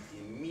it will be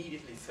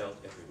immediately felt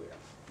everywhere.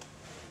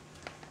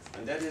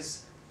 And that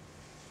is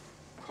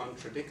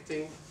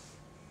contradicting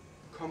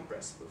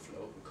compressible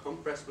flow. In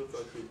compressible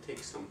flow, it will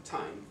take some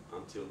time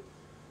until,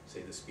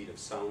 say, the speed of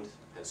sound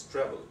has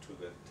traveled to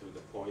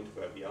the point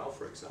where we are,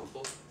 for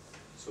example.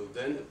 So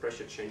then the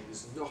pressure change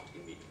is not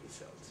immediately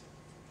felt,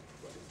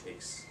 but it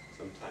takes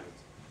some time.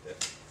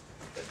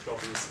 That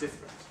problem is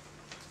different.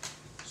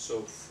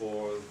 So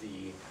for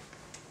the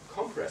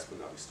compressible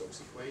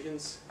Navier-Stokes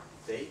equations,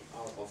 they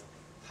are of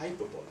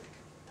hyperbolic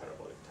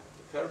parabolic type.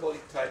 The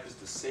parabolic type is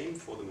the same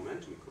for the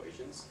momentum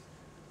equations,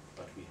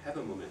 but we have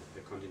a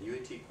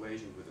continuity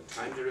equation with a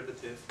time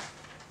derivative,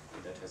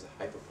 and that has a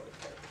hyperbolic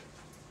character.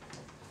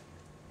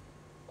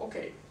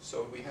 Okay,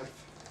 so we have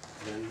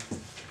then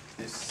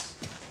this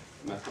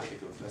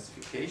mathematical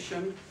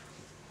classification,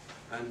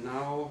 and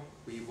now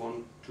we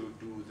want to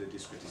do the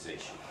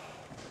discretization.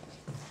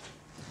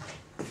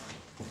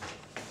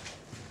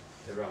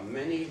 There are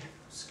many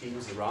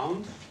schemes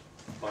around,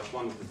 but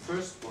one of the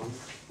first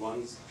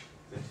ones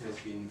that has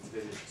been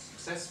very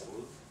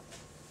successful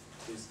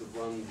is the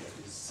one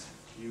that is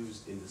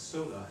used in the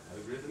solar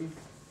algorithm,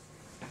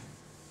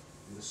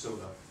 in the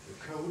solar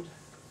code,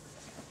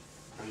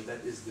 and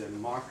that is the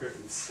marker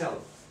in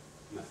cell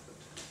method.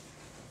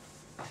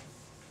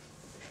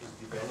 It was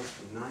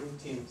developed in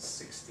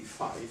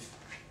 1965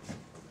 in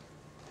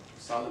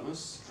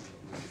Salamis, in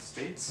the United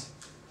States,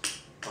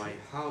 by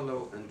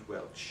Harlow and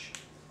Welch.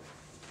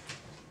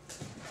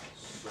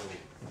 So,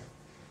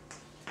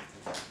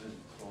 that's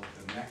called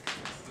the MAC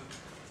method.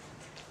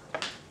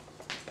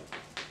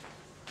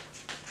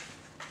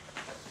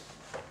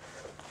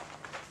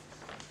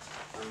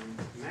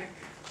 MAC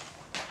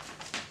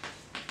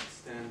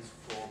stands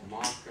for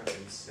marker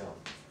and cell.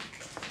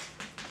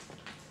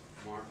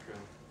 Marker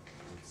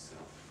and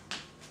cell.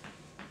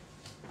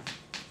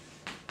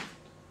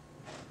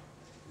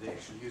 They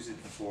actually use it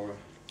for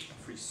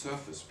free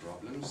surface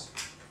problems.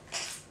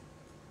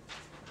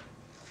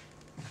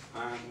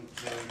 And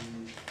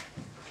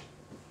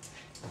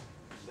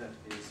that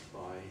is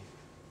by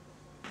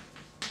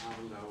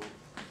Harlow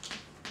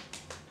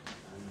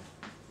and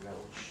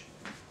Welch.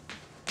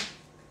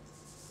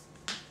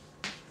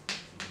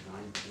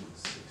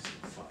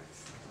 1965.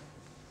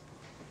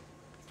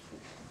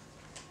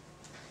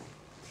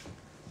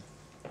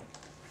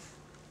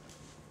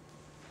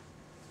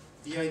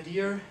 The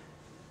idea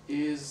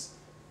is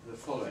the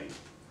following.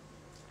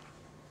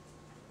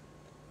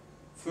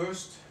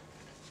 First,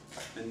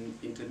 an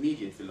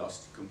intermediate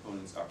velocity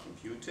components are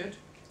computed.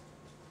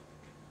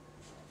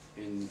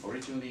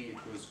 Originally,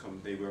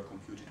 they were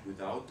computed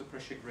without the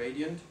pressure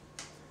gradient,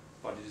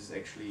 but it is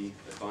actually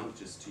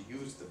advantageous to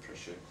use the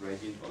pressure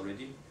gradient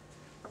already,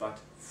 but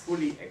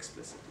fully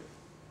explicitly.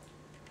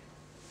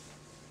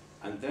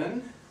 And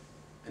then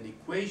an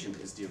equation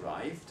is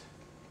derived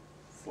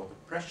for the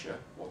pressure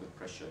or the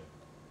pressure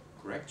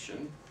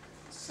correction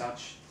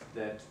such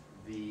that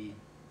the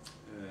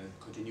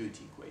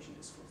continuity equation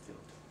is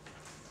fulfilled.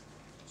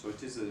 So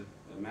it is a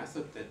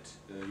method that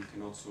you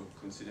can also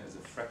consider as a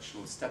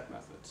fractional step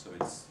method. So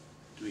it's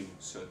doing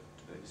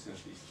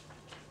essentially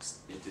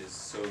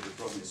so the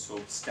problem is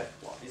solved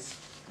stepwise.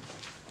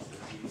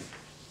 Let me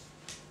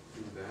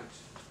do that.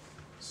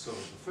 So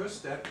the first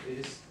step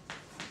is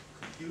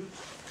compute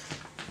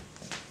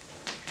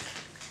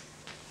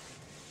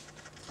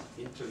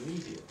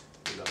intermediate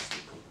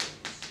velocity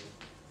components.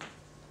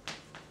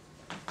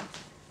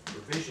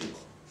 Provisional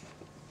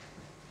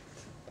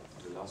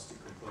velocity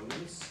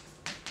components.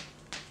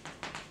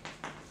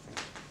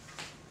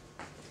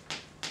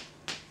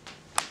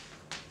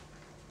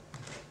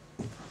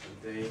 And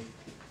they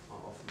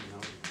are often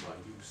denoted by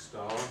U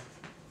star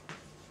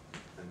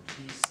and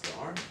P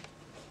star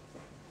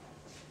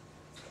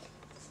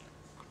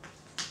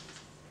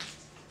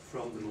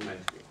from the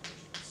momentum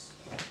equations.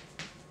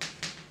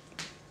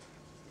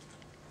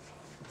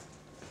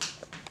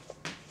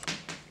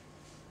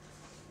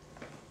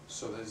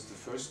 So that is the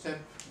first step.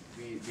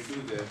 We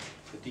do the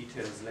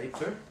details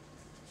later.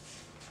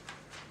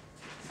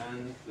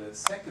 And the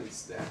second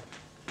step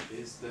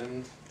is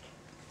then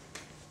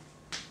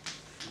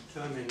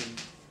determine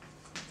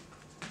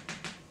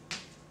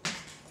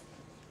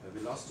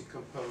velocity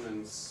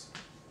components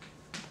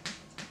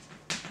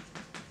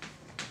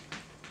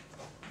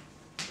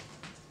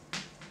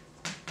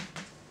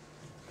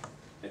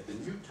at the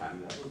new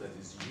time level, that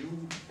is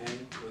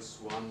un plus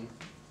 1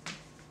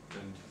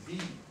 and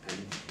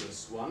vn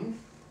plus 1,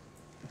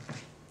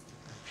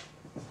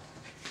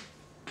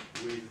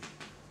 with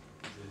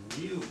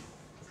the new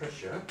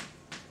pressure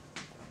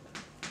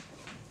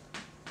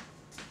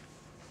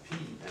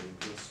Pn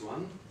plus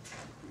 1.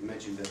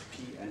 Imagine that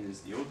Pn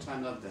is the old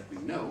time level that we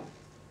know,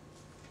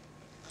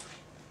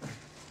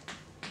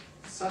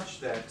 such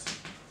that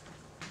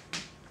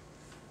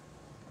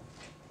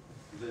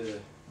the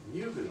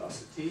new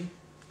velocity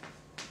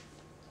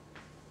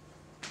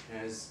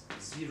has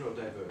zero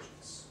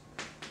divergence.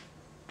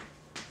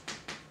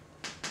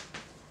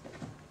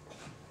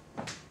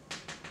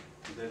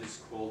 That is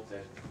called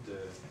that the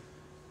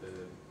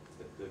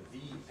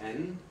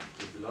Vn,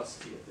 the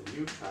velocity at the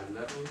new time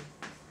level,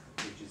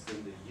 which is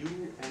then the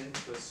un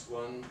plus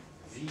 1,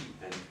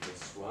 Vn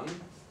plus 1,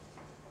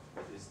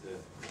 that is the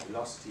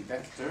velocity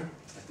vector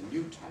at the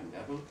new time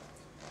level,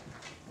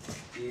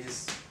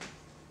 is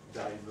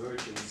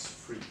divergence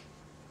free.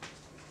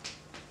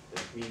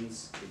 That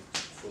means it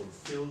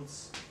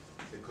fulfills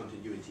the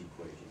continuity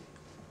equation.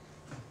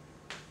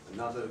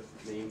 Another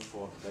name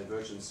for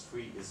divergence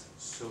free is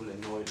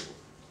solenoidal.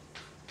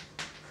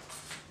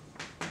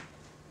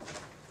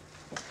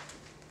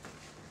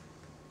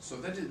 So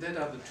that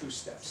are the two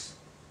steps.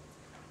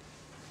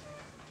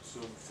 So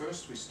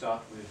first we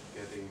start with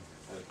getting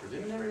a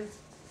preliminary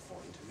or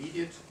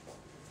intermediate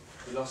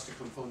velocity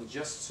component,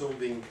 just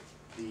solving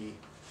the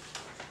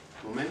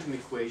momentum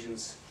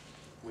equations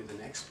with an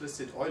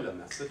explicit Euler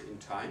method in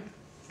time.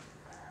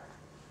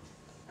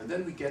 And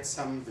then we get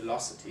some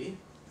velocity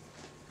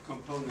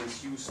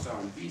components u star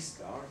and v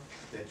star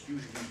that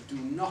usually do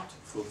not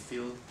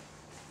fulfill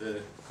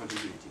the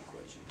continuity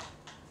equation.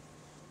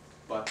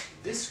 But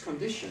this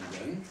condition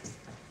then,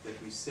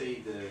 that we say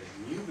the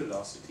new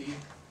velocity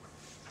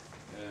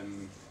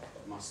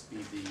must be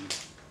the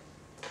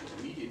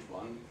intermediate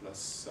one plus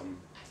some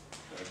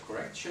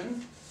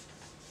correction,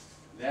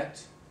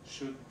 that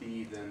should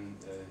be then,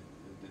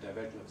 the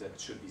divergence of that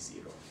should be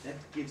zero. That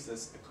gives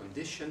us a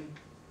condition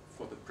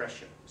for the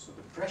pressure. So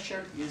the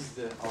pressure is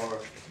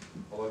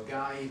our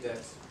guy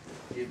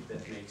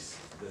that makes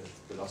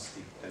the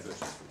velocity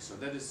divergence free. So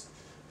that is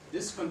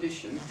this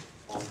condition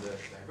on the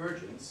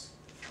divergence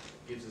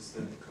gives us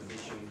then the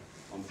condition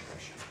on the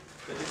pressure.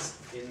 That is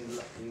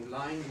in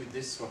line with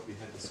this what we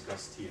had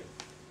discussed here.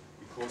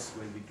 Because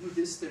when we do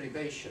this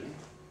derivation,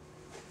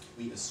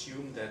 we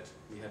assume that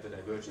we have a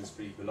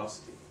divergence-free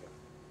velocity.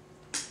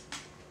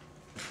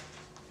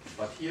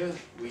 But here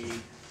we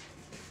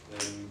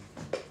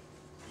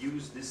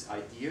use this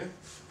idea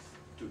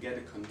to get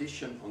a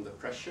condition on the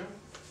pressure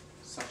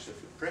such that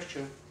the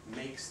pressure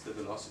makes the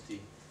velocity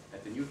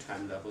at the new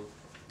time level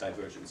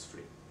divergence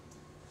free.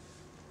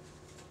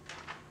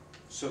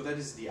 So that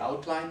is the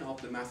outline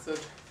of the method.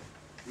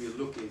 We'll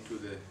look into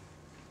the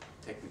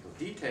technical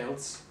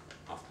details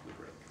after the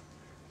break.